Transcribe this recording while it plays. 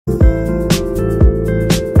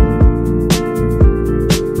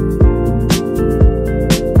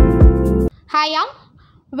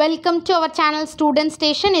Welcome to our channel Student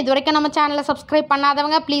Station. இதுவரைக்கும் நம்ம சேனலை சப்ஸ்கிரைப்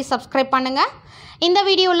பண்ணாதவங்க ப்ளீஸ் சப்ஸ்கிரைப் பண்ணுங்க. இந்த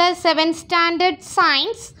வீடியோவில் 7th Standard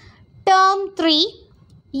Science Term 3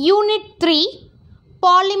 Unit 3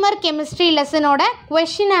 Polymer Chemistry லெசனோட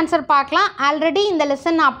question answer பார்க்கலாம். ஆல்ரெடி இந்த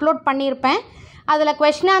லெசன் நான் அப்லோட் பண்ணியிருப்பேன். அதில்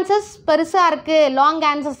கொஷின் ஆன்சர்ஸ் பெருசாக இருக்குது, லாங்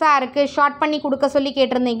ஆன்சர்ஸாக இருக்குது, ஷார்ட் பண்ணி கொடுக்க சொல்லி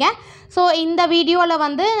கேட்டிருந்தீங்க. ஸோ இந்த வீடியோவில்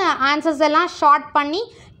வந்து ஆன்சர்ஸ் எல்லாம் ஷார்ட் பண்ணி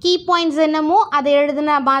கீ பாயிண்ட்ஸ் என்னமோ அதை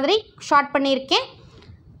எழுதின மாதிரி ஷார்ட் பண்ணியிருக்கேன்.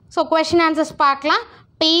 ஸோ கொஷின் ஆன்சர்ஸ் பார்க்கலாம்.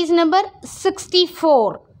 Page number 64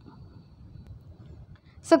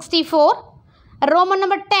 Roman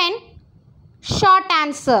number 10 short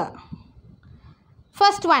answer.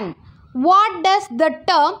 First one, what does the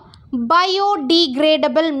term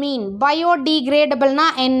biodegradable mean? biodegradable na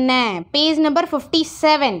enna? Page number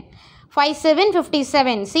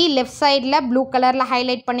 57 see left side la blue color la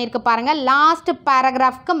highlight pannirukku parunga, last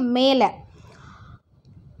paragraph ku mele.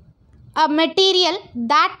 A material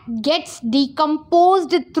that gets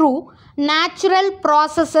decomposed through natural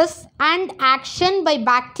processes and action by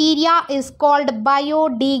bacteria is called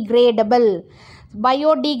biodegradable.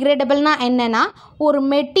 பயோடிகிரேடபிள்னா என்னென்னா, ஒரு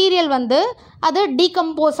material வந்து அது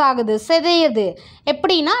decompose ஆகுது, சிதையுது.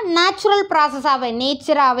 எப்படின்னா natural ப்ராசஸாகவே,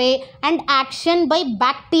 நேச்சராகவே, and action by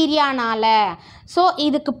பாக்டீரியானால. So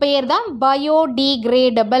இதுக்கு பேர் தான்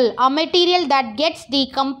biodegradable. A material that gets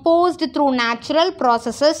decomposed through natural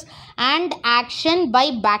processes and action by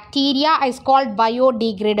bacteria is called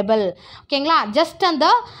biodegradable. ஓகேங்களா? ஜஸ்ட் அந்த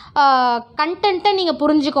கண்டென்ட்டை நீங்கள்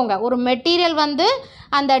புரிஞ்சுக்கோங்க. ஒரு மெட்டீரியல் வந்து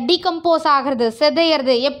அந்த டீகம்போஸ் ஆகிறது,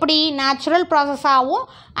 சிதையிறது எப்படி? நேச்சுரல் ப்ராசஸாகவும்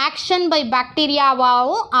ஆக்ஷன் பை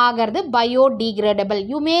பாக்டீரியாவாகவும் ஆகிறது biodegradable.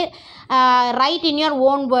 You may right in your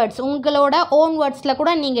own words. உங்களோட ஓன் வேர்ட்ஸில் கூட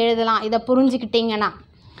நீங்கள் எழுதலாம் இதை புரிஞ்சுக்கிட்டீங்கன்னா.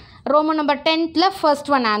 Roman number 10th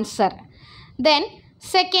first one answer. Then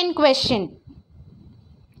second question.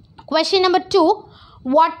 Question number 2,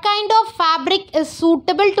 what kind of fabric is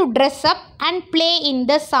suitable to dress up and play in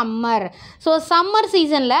the summer? So summer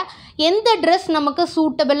seasonல எந்த dress நமக்கு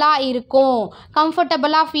சூட்டபிளாக இருக்கும்,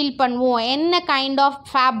 கம்ஃபர்டபுளாக feel பண்ணுவோம், என்ன kind of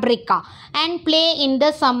ஃபேப்ரிக்கா? And play in the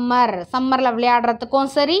summer, சம்மரில் விளையாடுறதுக்கும்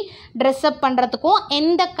சரி, dress up பண்ணுறதுக்கும்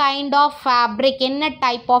எந்த கைண்ட் ஆஃப் ஃபேப்ரிக், என்ன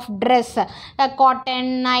type of dress?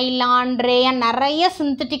 Cotton, nylon, Ryan, நிறைய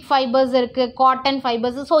சிந்தட்டிக் ஃபைபர்ஸ் இருக்குது, காட்டன்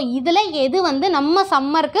ஃபைபர்ஸ். ஸோ இதில் எது வந்து நம்ம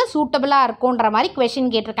சம்மருக்கு சூட்டபிளாக இருக்குன்ற மாதிரி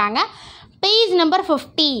கொஷின் கேட்டிருக்காங்க. Page number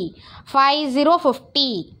 50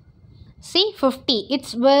 See 50.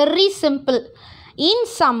 It's very simple. In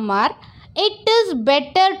summer, it is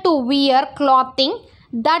better to wear clothing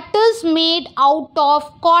that is made out of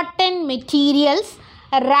cotton materials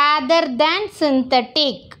rather than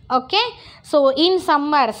synthetic. Okay? So in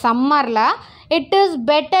summerல it is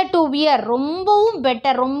better to wear. ரொம்பவும்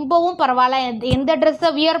better, ரொம்பவும் பரவாயில்ல. எந்த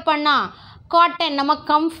ட்ரெஸ்ஸை wear பண்ணால் cotton, நம்ம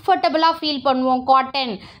கம்ஃபர்டபுளாக feel பண்ணுவோம்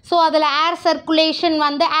cotton. So அதில் ஏர் சர்க்குலேஷன்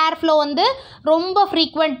வந்து, ஏர் ஃப்ளோ வந்து ரொம்ப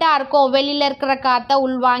ஃப்ரீக்வெண்ட்டாக இருக்கும். வெளியில் இருக்கிற காற்றை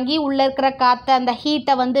உள்வாங்கி உள்ளே இருக்கிற காற்றை, அந்த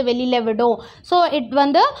ஹீட்டை வந்து வெளியில் விடும். So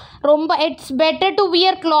it's better to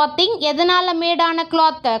wear clothing. எதனால் மேடான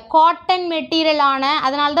கிளாத்து? காட்டன் மெட்டீரியலான.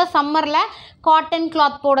 அதனால தான் சம்மரில் காட்டன்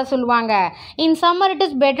கிளாத் போட சொல்லுவாங்க. இன் summer it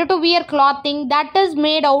is better to wear clothing that is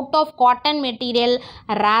made out of cotton material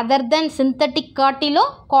rather then synthetic.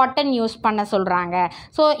 காட்டிலும் காட்டன் யூஸ் பண்ண சொல்கிறாங்க.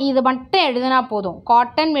 ஸோ இது மட்டும் எழுதுனா போதும்.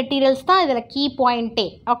 காட்டன் மெட்டீரியல்ஸ் தான் இதில் key பாயிண்ட்டே.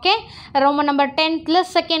 Okay, Roman number 10th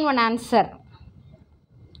second one answer.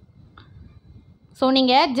 So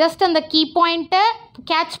நீங்கள் ஜஸ்ட் அந்த கீ பாயிண்ட்டை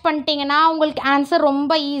கேட்ச் பண்ணிட்டீங்கன்னா உங்களுக்கு ஆன்சர்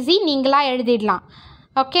ரொம்ப ஈஸி, நீங்களாக எழுதிடலாம்.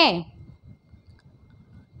 Okay,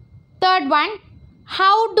 third one,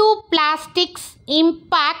 how do plastics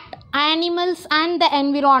impact animals and the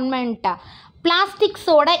environment?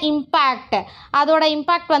 பிளாஸ்டிக்ஸோட impact, அதோட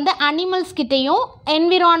இம்பேக்ட் வந்து அனிமல்ஸ் கிட்டேயும்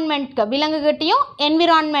என்விரான்மெண்ட்க்கு, விலங்குகிட்டையும்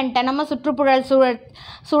என்விரான்மெண்ட்டை, நம்ம சுற்றுப்புறல்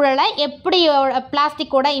சூழலை எப்படி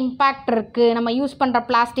பிளாஸ்டிக்கோட இம்பேக்ட் இருக்குது நம்ம யூஸ் பண்ணுற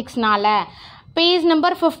பிளாஸ்டிக்ஸ்னால. Page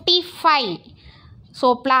number 55. ஸோ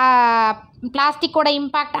பிளாஸ்டிக்கோட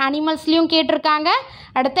இம்பேக்ட் அனிமல்ஸ்லேயும் கேட்டிருக்காங்க,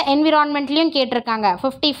 அடுத்து என்விரான்மெண்ட்லேயும் கேட்டிருக்காங்க.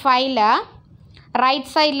 55ல் ரைட்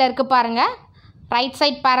சைடில் இருக்குது பாருங்கள். ரைட்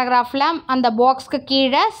சைட் பேராகிராஃபில் அந்த பாக்ஸ்க்கு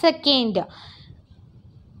கீழே செகண்ட்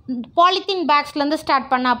பாலித்தீன் பேக்ஸ்லேருந்து ஸ்டார்ட்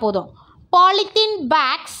பண்ணால் போதும். Polythene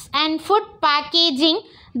packs and food packaging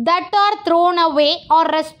that are thrown away are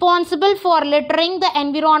responsible for littering the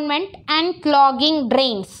environment and clogging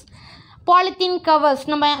drains. Polythene covers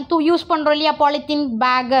நம்ம யூஸ் பண்ணுறோம் இல்லையா, polythene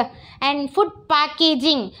bag. And food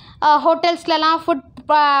packaging, ஹோட்டல்ஸ்லலாம்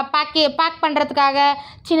back பண்ணுறதுக்காக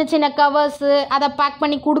சின்ன சின்ன கவர்ஸு அதை back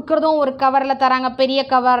பண்ணி கொடுக்குறதும் ஒரு கவரில் தராங்க, பெரிய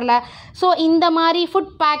கவரில். ஸோ இந்த மாதிரி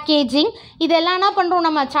ஃபுட் பேக்கேஜிங் இதெல்லாம் என்ன பண்ணுறோம்,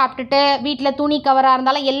 நம்ம சாப்பிட்டுட்டு வீட்டில் துணி கவராக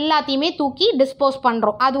இருந்தாலும் எல்லாத்தையுமே தூக்கி டிஸ்போஸ்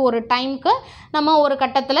பண்ணுறோம். அது ஒரு டைமுக்கு நம்ம ஒரு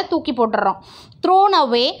கட்டத்தில் தூக்கி போட்டுடுறோம். thrown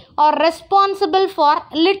away or responsible for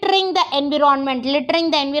littering the environment. littering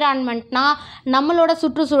the environmentனா நம்மளோட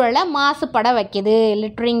சுற்றுச்சூழலை மாசுபட வைக்குது,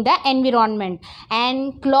 littering the environment. and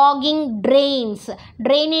clogging drains.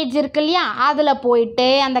 drainage இருக்கு இல்லையா, அதில் போயிட்டு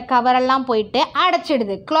அந்த கவரெல்லாம் போயிட்டு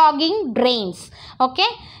அடைச்சிடுது, clogging drains. ஓகே,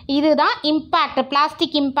 இதுதான் இம்பேக்ட்,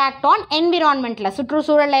 பிளாஸ்டிக் இம்பேக்ட் ஆன் என்விரான்மெண்ட்டில்.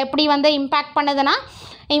 சுற்றுச்சூழலில் எப்படி வந்து இம்பேக்ட் பண்ணுதுன்னா,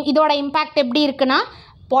 இதோட இம்பேக்ட் எப்படி இருக்குன்னா,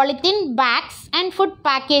 polythene packs and food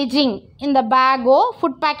packaging, இந்த பேக்கோ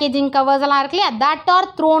ஃபுட் பேக்கேஜிங் கவர்ஸ் எல்லாம் இருக்கு இல்லையா, தட் ஆர்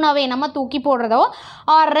த்ரோன் அவே, நம்ம தூக்கி போடுறதோ,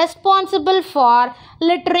 are responsible for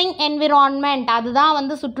littering environment, அதுதான்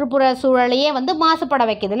வந்து சுற்றுப்புற சூழலையே வந்து மாசுபட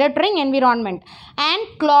வைக்குது, littering environment. And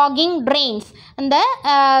clogging trains, இந்த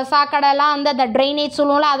சாக்கடைலாம் வந்து அந்த ட்ரைனேஜ்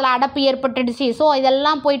சொல்லுவோம்ல, அதில் அடைப்பு ஏற்பட்டுடுச்சு, ஸோ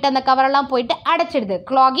இதெல்லாம் போயிட்டு அந்த கவரெல்லாம் போயிட்டு அடைச்சிடுது,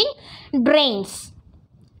 clogging trains.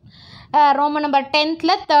 Roman number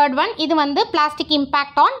 10th third one, இது வந்து பிளாஸ்டிக்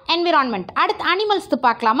இம்பேக்ட் ஆன் என்விரான்மெண்ட். அடுத்து அனிமல்ஸ்து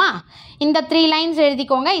பார்க்கலாமா, இந்த 3 லைன்ஸ்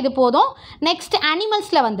எழுதிக்கோங்க, இது போதும். நெக்ஸ்ட்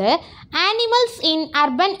அனிமல்ஸில் வந்து animals in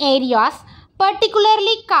urban areas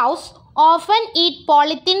particularly கவுஸ் often eat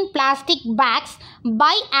polythene plastic bags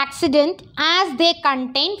by accident as they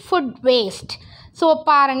contain food waste. So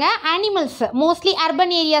பாருங்கள், அனிமல்ஸ் மோஸ்ட்லி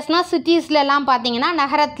அர்பன் ஏரியாஸ்னால் சிட்டிஸ்லலாம் பார்த்தீங்கன்னா,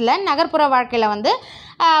 நகர்ப்புற வாழ்க்கையில் வந்து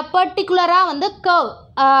பர்டிகுலராக வந்து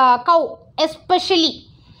கவ் எஸ்பெஷலி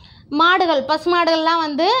மாடுகள், பசுமாடுகள்லாம்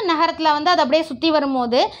வந்து நகரத்தில் வந்து அது அப்படியே சுற்றி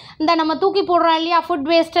வரும்போது இந்த நம்ம தூக்கி போடுறோம் இல்லையா ஃபுட்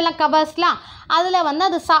வேஸ்ட்டெல்லாம் கவர்ஸ்லாம், அதில் வந்து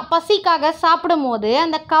அது பசிக்காக சாப்பிடும் போது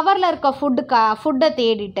அந்த கவரில் இருக்க ஃபுட்டை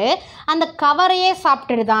தேடிட்டு அந்த கவரையே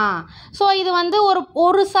சாப்பிட்டுடுதான். ஸோ இது வந்து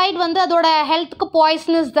ஒரு சைடு வந்து அதோட ஹெல்த்துக்கு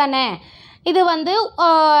பாய்சனஸ் தானே, இது வந்து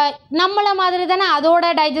நம்மளை மாதிரி தானே அதோட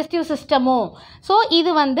டைஜஸ்டிவ் சிஸ்டமும். ஸோ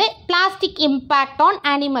இது வந்து பிளாஸ்டிக் இம்பேக்ட் ஆன்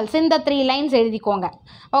அனிமல்ஸ், இந்த 3 லைன்ஸ் எழுதிக்கோங்க.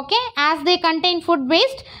 ஓகே, ஆஸ் தே கண்டெயின் ஃபுட்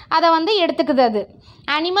வேஸ்ட், அதை வந்து எடுத்துக்குது. அது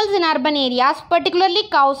animals in urban areas particularly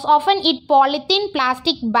கவுஸ் often it polythene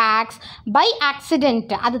plastic packs by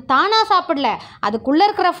accident, அது தானாக சாப்பிடல, அதுக்குள்ளே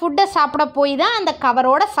இருக்கிற ஃபுட்டை சாப்பிட போய் தான் அந்த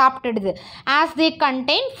கவரோட சாப்பிட்டுடுது. ஆஸ் தே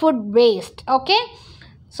contain food waste. Okay,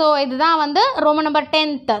 so இதுதான் வந்து Roman number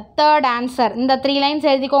 10th third answer. இந்த 3 லைன்ஸ்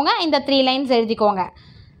எழுதிக்கோங்க, இந்த 3 லைன்ஸ் எழுதிக்கோங்க.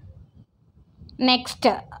 Next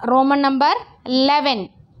Roman number 11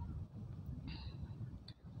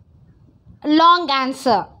 long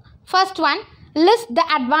answer. First one, list the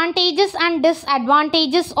advantages and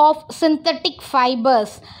disadvantages of synthetic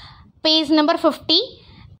fibers. Page number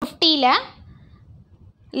 50ல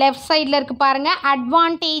left சைடில் இருக்குது பாருங்கள்,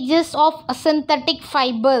 advantages of synthetic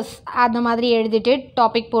fibres அந்த மாதிரி எழுதிட்டு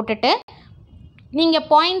டாபிக் போட்டுட்டு நீங்கள்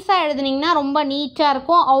பாயிண்ட்ஸாக எழுதுனீங்கன்னா ரொம்ப நீட்டாக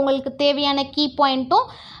இருக்கும், அவங்களுக்கு தேவையான கீ பாயிண்ட்டும்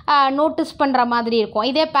நோட்டீஸ் பண்ணுற மாதிரி இருக்கும்.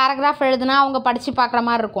 இதே பேராகிராஃப் எழுதுனா அவங்க படித்து பார்க்குற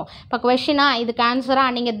மாதிரி இருக்கும். இப்போ கொஷினா இதுக்கு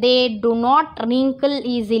ஆன்சராக நீங்கள் தே டு நாட் ரிங்கிள்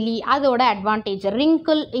ஈஸிலி, அதோட advantage.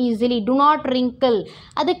 Wrinkle easily, to not wrinkle,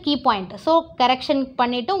 அது கீ பாயிண்ட். ஸோ கரெக்ஷன்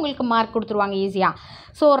பண்ணிவிட்டு உங்களுக்கு மார்க் கொடுத்துருவாங்க ஈஸியாக.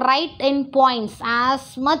 ஸோ ரைட் இன் points as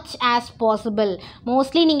much as possible.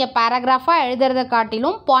 Mostly நீங்கள் பேராகிராஃபாக எழுதுறதை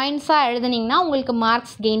காட்டிலும் பாயிண்ட்ஸாக எழுதுனீங்கன்னா உங்களுக்கு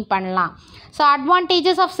மார்க்ஸ் கெயின் பண்ணலாம். ஸோ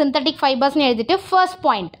அட்வான்டேஜஸ் ஆஃப் சிந்தட்டிக் ஃபைபர்ஸ்னு எழுதிட்டு first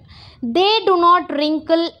point, they to not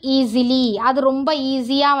wrinkle easily, அது ரொம்ப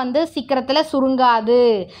ஈஸியாக வந்து சீக்கிரத்தில் சுருங்காது,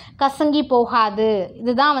 கசங்கி போகாது.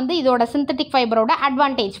 இதுதான் வந்து இதோட synthetic ஃபைபரோட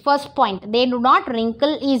advantage. First point, they to not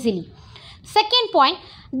wrinkle easily. Second point,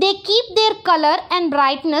 they keep their color and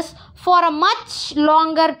brightness for a much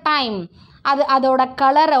longer time. அதோட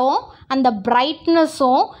கலரும் அந்த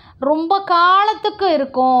பிரைட்னஸும் ரொம்ப காலத்துக்கு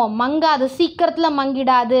இருக்கும், மங்காது, சீக்கிரத்தில்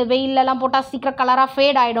மங்கிடாது. வெயிலெலாம் போட்டால் சீக்கிரம் கலராக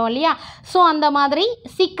ஃபேட் ஆகிடும் இல்லையா, ஸோ அந்த மாதிரி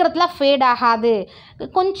சீக்கிரத்தில் ஃபேட் ஆகாது.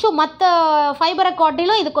 கொஞ்சம் மற்ற ஃபைபரை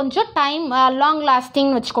காட்டிலும் இது கொஞ்சம் டைம் லாங்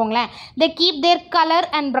லாஸ்டிங்னு வச்சுக்கோங்களேன். They keep there colour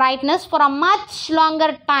and brightness for a much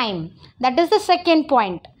longer time. That is the second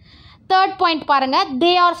point. Third point பாருங்கள்,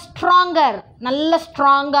 தே ஆர் ஸ்ட்ராங்கர், நல்ல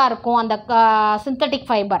ஸ்ட்ராங்காக இருக்கும் அந்த சிந்தட்டிக்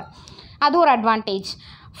ஃபைபர், அது ஒரு advantage.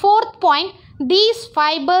 Fourth point, these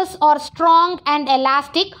fibers are strong and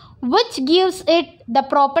elastic which gives it the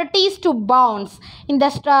properties to bounce. இந்த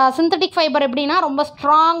synthetic fibre எப்படின்னா ரொம்ப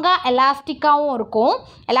ஸ்ட்ராங்காக எலாஸ்டிக்காகவும் இருக்கும்,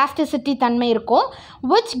 எலாஸ்டிசிட்டி தன்மை இருக்கும்.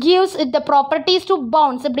 which gives it the properties to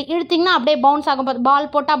bounce, இப்படி இழுத்திங்கன்னா அப்படியே பவுன்ஸ் ஆகும்.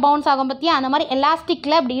 பால் போட்டால் பவுன்ஸ் ஆகும் பார்த்தியா, அந்த மாதிரி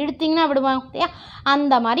எலாஸ்டிக்கில் இப்படி இழுத்திங்கன்னா விடுவாங்க பார்த்தியா,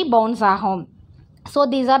 அந்த மாதிரி பவுன்ஸ் ஆகும். So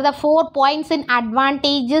these are the 4 points in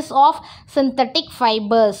advantages of synthetic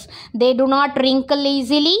fibers. They do not wrinkle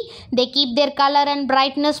easily. They keep their color and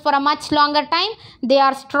brightness for a much longer time. They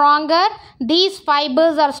are stronger. These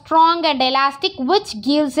fibers are strong and elastic, which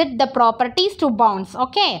gives it the properties to bounce.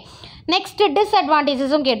 Okay. Next,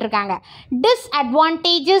 disadvantages கேட்டிருக்காங்க.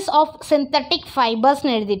 Disadvantages of synthetic fibers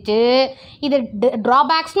எழுதிட்டு இது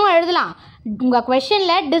drawbacks எழுதலாம். உங்கள்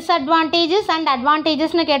கொஷனில் disadvantages and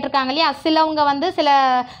அட்வான்டேஜஸ்னு கேட்டிருக்காங்க இல்லையா, சில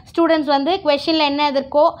students கொஷனில் என்ன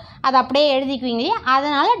இருக்கோ அதை அப்படியே எழுதிக்குவீங்க இல்லையா,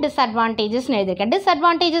 அதனால் டிஸ்அட்வான்டேஜஸ்னு எழுதியிருக்கேன்.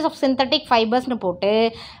 டிஸ்அட்வான்டேஜஸ் ஆஃப் சிந்தட்டிக் ஃபைபர்ஸ்னு போட்டு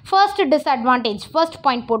ஃபர்ஸ்ட்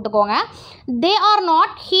பாயிண்ட் போட்டுக்கோங்க. They are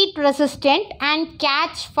not heat resistant and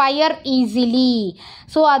catch fire easily.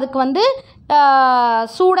 So அதுக்கு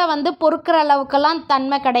சூடை பொறுக்கிற அளவுக்கெல்லாம்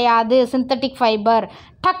தன்மை கிடையாது. சிந்தட்டிக் ஃபைபர்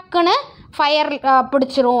டக்குன்னு ஃபயர்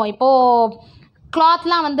பிடிச்சிரும். இப்போது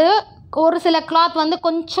கிளாத்லாம் ஒரு சில கிளாத்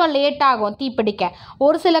கொஞ்சம் லேட் ஆகும் தீப்பிடிக்க,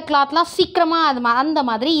 ஒரு சில கிளாத்லாம் சீக்கிரமாக அந்த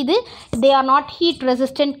மாதிரி இது they are not heat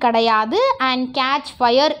resistant கிடையாது and catch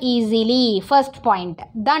fire easily. First point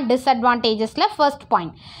தான் டிஸ்அட்வான்டேஜஸில் ஃபர்ஸ்ட்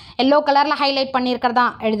பாயிண்ட். எல்லோ கலரில் ஹைலைட்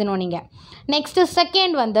பண்ணியிருக்கிறதான் எழுதணும் நீங்கள். Next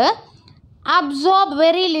second absorb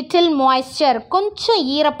very little moisture. கொஞ்சம்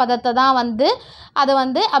ஈரப்பதத்தை தான் அதை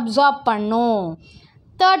அப்சார்ப் பண்ணும்.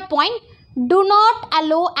 Third point, do not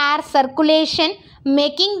allow air circulation,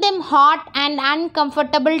 making them hot and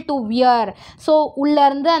uncomfortable to wear. So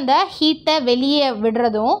உள்ளேருந்து அந்த ஹீட்டை வெளியே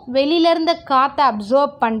விடுறதும் வெளியிலேருந்து காற்றை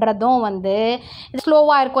அப்சர்வ் பண்ணுறதும்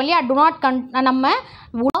ஸ்லோவாக இருக்கும் இல்லையா. டு நாட் நம்ம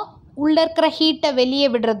உள்ளே இருக்கிற ஹீட்டை வெளியே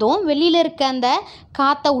விடுறதும் வெளியில் இருக்க அந்த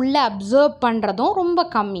காற்றை உள்ளே அப்சர்வ் பண்ணுறதும் ரொம்ப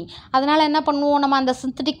கம்மி. அதனால் என்ன பண்ணுவோம், நம்ம அந்த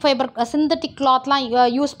சிந்தட்டிக் கிளாத்லாம்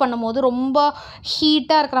யூஸ் பண்ணும்போது ரொம்ப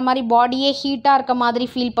ஹீட்டாக இருக்கிற மாதிரி, பாடியே ஹீட்டாக இருக்க மாதிரி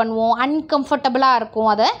ஃபீல் பண்ணுவோம், அன்கம்ஃபர்டபுளாக இருக்கும்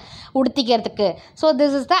அதை உடுத்திக்கிறதுக்கு. So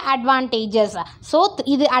this is the advantages. So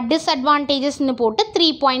இது டிஸ்அட்வான்டேஜஸ்ன்னு போட்டு 3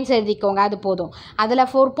 பாயிண்ட்ஸ் எழுதிக்கோங்க, அது போதும். அதில்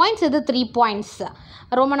 4 பாயிண்ட்ஸ், இது 3 points.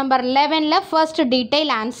 Roman number 11ல் first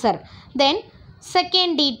detail answer. Then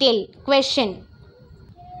second detail question.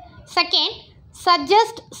 Second,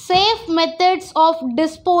 suggest safe methods of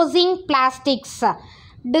disposing plastics.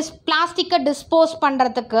 பிளாஸ்டிக்கை டிஸ்போஸ்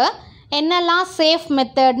பண்ணுறதுக்கு என்னெல்லாம் சேஃப்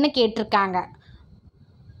மெத்தட்னு கேட்டிருக்காங்க.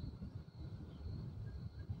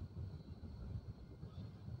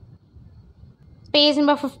 பேஜ்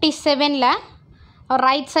நம்பர் 57ல்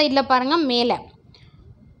ரைட் சைடில் பாருங்கள், மேலே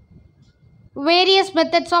வேரியஸ்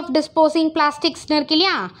மெத்தட்ஸ் ஆஃப் டிஸ்போசிங் பிளாஸ்டிக்ஸ்னு இருக்கு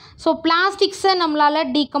இல்லையா. ஸோ பிளாஸ்டிக்ஸை நம்மளால்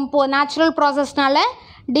நேச்சுரல் ப்ராசஸ்னால்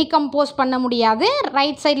டீகம்போஸ் பண்ண முடியாது.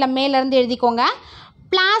 ரைட் சைடில் மேலேருந்து எழுதிக்கோங்க.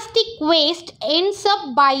 Plastic waste ends up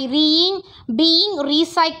by being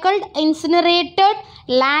recycled, incinerated,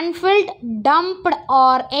 landfilled, dumped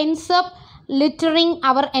or ends up littering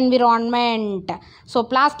our environment. So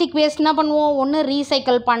plastic waste என்ன பண்ணுவோம், ஒன்று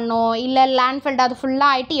ரீசைக்கிள் பண்ணோம், இல்லை லேண்ட்ஃபில்ட் அது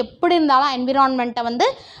ஃபுல்லாக ஆகிட்டு எப்படி இருந்தாலும் என்விரான்மெண்ட்டை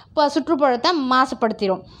இப்போ சுற்றுப்புறத்தை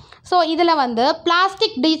மாசுபடுத்திடும். ஸோ இதில்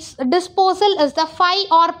plastic disposal is the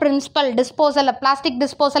 5R principal. Plastic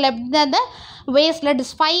disposal எப்படி அந்த வேஸ்ட்டில்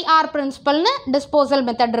 5R பிரின்சிபல்னு டிஸ்போசல்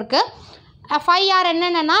மெத்தட் இருக்குது. 5R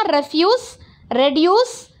என்னென்னா refuse,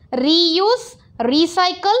 reduce, reuse,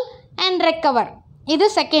 recycle and recover. இது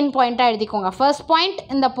செகண்ட் பாயிண்ட்டாக எழுதிக்கோங்க. ஃபர்ஸ்ட் பாயிண்ட்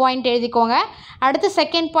இந்த பாயிண்ட் எழுதிக்கோங்க. அடுத்து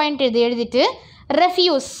செகண்ட் பாயிண்ட் இது எழுதிட்டு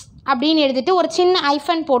ரெஃப்யூஸ் அப்படின்னு எழுதிட்டு ஒரு சின்ன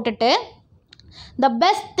ஐஃபன் போட்டுட்டு the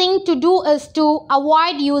best thing to do is to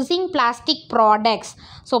avoid using plastic products.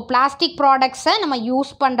 So plastic ப்ராடக்ட்ஸை நம்ம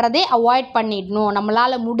யூஸ் பண்ணுறதே அவாய்ட் பண்ணிடணும்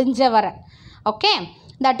நம்மளால் முடிஞ்ச வர. Okay,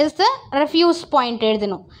 that is the refuse point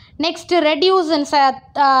எழுதணும். நெக்ஸ்ட்டு ரெடியூஸ்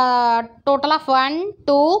டோட்டலாக 1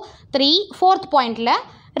 2 3 4th பாயிண்டில்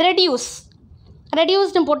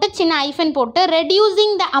ரெடியூஸ்னு போட்டு சின்ன ஐஃபன் போட்டு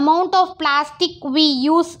reducing the amount of plastic we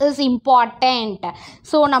use is important.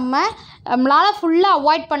 So நம்மளால் ஃபுல்லாக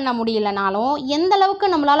அவாய்ட் பண்ண முடியலனாலும் எந்த அளவுக்கு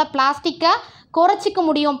நம்மளால் பிளாஸ்டிக்கை குறைச்சிக்க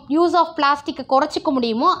முடியும், யூஸ் ஆஃப் பிளாஸ்டிக்கை குறைச்சிக்க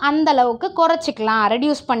முடியுமோ அந்த அளவுக்கு குறைச்சிக்கலாம்,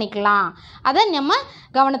 ரெடியூஸ் பண்ணிக்கலாம். அதை நம்ம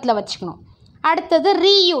கவனத்தில் வச்சுக்கணும். அடுத்தது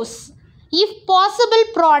reuse. If possible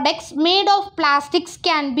products made of plastics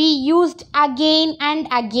can be used again and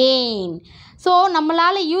again. So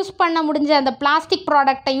நம்மளால் யூஸ் பண்ண முடிஞ்ச அந்த பிளாஸ்டிக்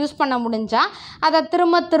ப்ராடக்டை யூஸ் பண்ண முடிஞ்சால் அதை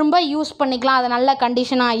திரும்ப யூஸ் பண்ணிக்கலாம், அது நல்ல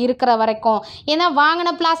கண்டிஷனாக இருக்கிற வரைக்கும். ஏன்னா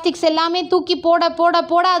வாங்கின பிளாஸ்டிக்ஸ் எல்லாமே தூக்கி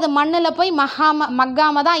போட அது மண்ணில் போய்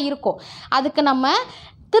மக்காமல் தான் இருக்கும். அதுக்கு நம்ம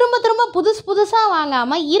திரும்ப புதுசாக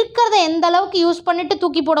வாங்காமல் இருக்கிறத எந்த அளவுக்கு யூஸ் பண்ணிவிட்டு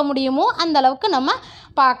தூக்கி போட முடியுமோ அந்த அளவுக்கு நம்ம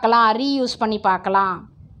பார்க்கலாம், ரீயூஸ் பண்ணி பார்க்கலாம்.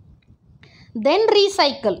 தென்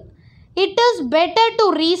recycle. It is better to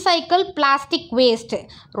recycle plastic waste.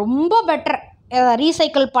 ரொம்ப பெட்டர்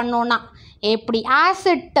ரீசைக்கிள் பண்ணோன்னா. எப்படி as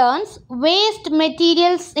it turns waste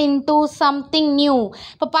materials into something new.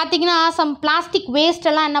 இப்போ பார்த்தீங்கன்னா some plastic waste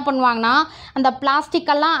எல்லாம் என்ன பண்ணுவாங்கன்னா அந்த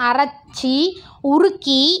பிளாஸ்டிக்கெல்லாம் அரைச்சி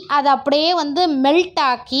உருக்கி அதை அப்படியே வந்து மெல்ட்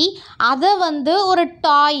ஆக்கி அதை வந்து ஒரு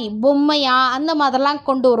டாய் பொம்மையாக அந்த மாதிரிலாம்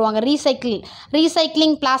கொண்டு வருவாங்க.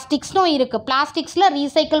 ரீசைக்ளிங் பிளாஸ்டிக்ஸும் இருக்குது. பிளாஸ்டிக்ஸில்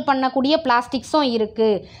ரீசைக்கிள் பண்ணக்கூடிய பிளாஸ்டிக்ஸும்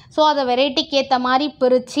இருக்குது. ஸோ அதை வெரைட்டிக்கு ஏற்ற மாதிரி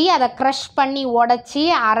பிரித்து அதை க்ரஷ் பண்ணி உடச்சி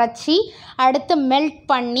அரைச்சி அடுத்து மெல்ட்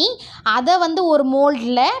பண்ணி அதை வந்து ஒரு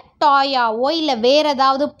மோல்டில் டாயாவோ இல்லை வேறு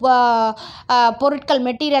ஏதாவது பொருட்கள்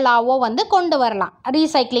மெட்டீரியலாவோ வந்து கொண்டு வரலாம்.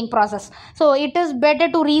 Recycling process. So it is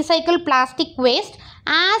better to recycle plastic waste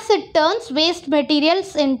as it turns waste materials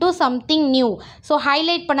into something new. So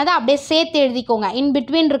highlight பண்ணதை அப்படியே சேர்த்து எழுதிக்கோங்க. இன்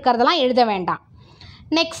பிட்வீன் இருக்கிறதெல்லாம் எழுத வேண்டாம்.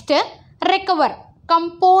 Next recover,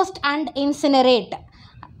 compost and incinerate.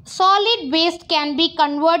 Solid waste can be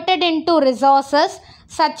converted into resources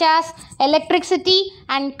such as electricity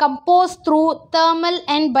and compost through thermal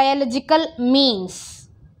and biological means.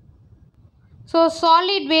 So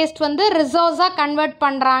solid waste வந்து ரிசோர்ஸாக convert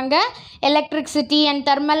பண்ணுறாங்க electricity and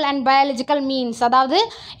thermal and biological means. அதாவது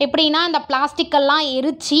எப்படின்னா அந்த பிளாஸ்டிக்கெல்லாம்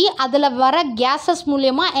எரித்து அதில் வர gases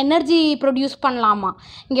மூலயமா energy produce பண்ணலாமா.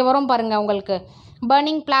 இங்கே வரும் பாருங்கள் உங்களுக்கு.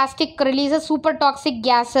 Burning plastic releases super toxic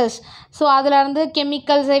gases. So அதில்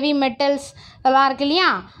கெமிக்கல்ஸ் ஹெவி மெட்டல்ஸ் அதெல்லாம் இருக்கு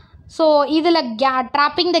இல்லையா. ஸோ இதில்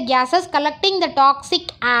trapping the gases, collecting the toxic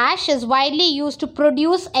ash is widely used to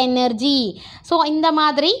produce energy. So இந்த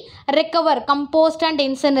மாதிரி recover, compost and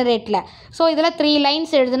incinerate. So இதில் 3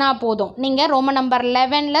 lines எழுதுனா போதும். நீங்கள் Roman number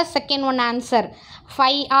 11 second one answer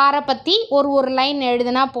 5R பற்றி ஒரு லைன்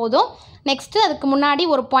எழுதுனா போதும். நெக்ஸ்ட்டு அதுக்கு முன்னாடி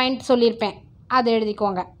ஒரு பாயிண்ட் சொல்லியிருப்பேன், அது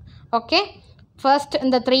எழுதிக்கோங்க. ஓகே, ஃபர்ஸ்ட்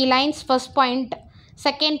இந்த 3 lines first point.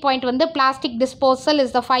 Second point வந்து plastic disposal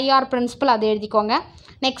is the 5R principal, அது எழுதிக்கோங்க.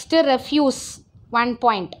 Next refuse 1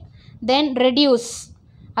 point. தென் ரெடியூஸ்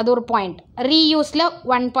அது ஒரு பாயிண்ட். ரீயூஸில்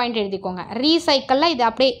 1 பாயிண்ட் எழுதிக்கோங்க. ரீசைக்கிளில் இது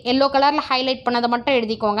அப்படியே எல்லோ கலரில் ஹைலைட் பண்ணதை மட்டும்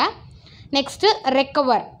எழுதிக்கோங்க. Next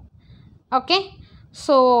recover. ஓகே,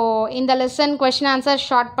 ஸோ இந்த லெசன் கொஷின் ஆன்சர்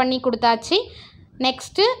ஷார்ட் பண்ணி கொடுத்தாச்சு.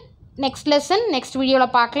 நெக்ஸ்ட் லெசன் நெக்ஸ்ட்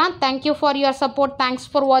வீடியோவில் பார்க்கலாம். Thank you for your support. Thanks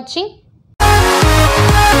for வாட்சிங்.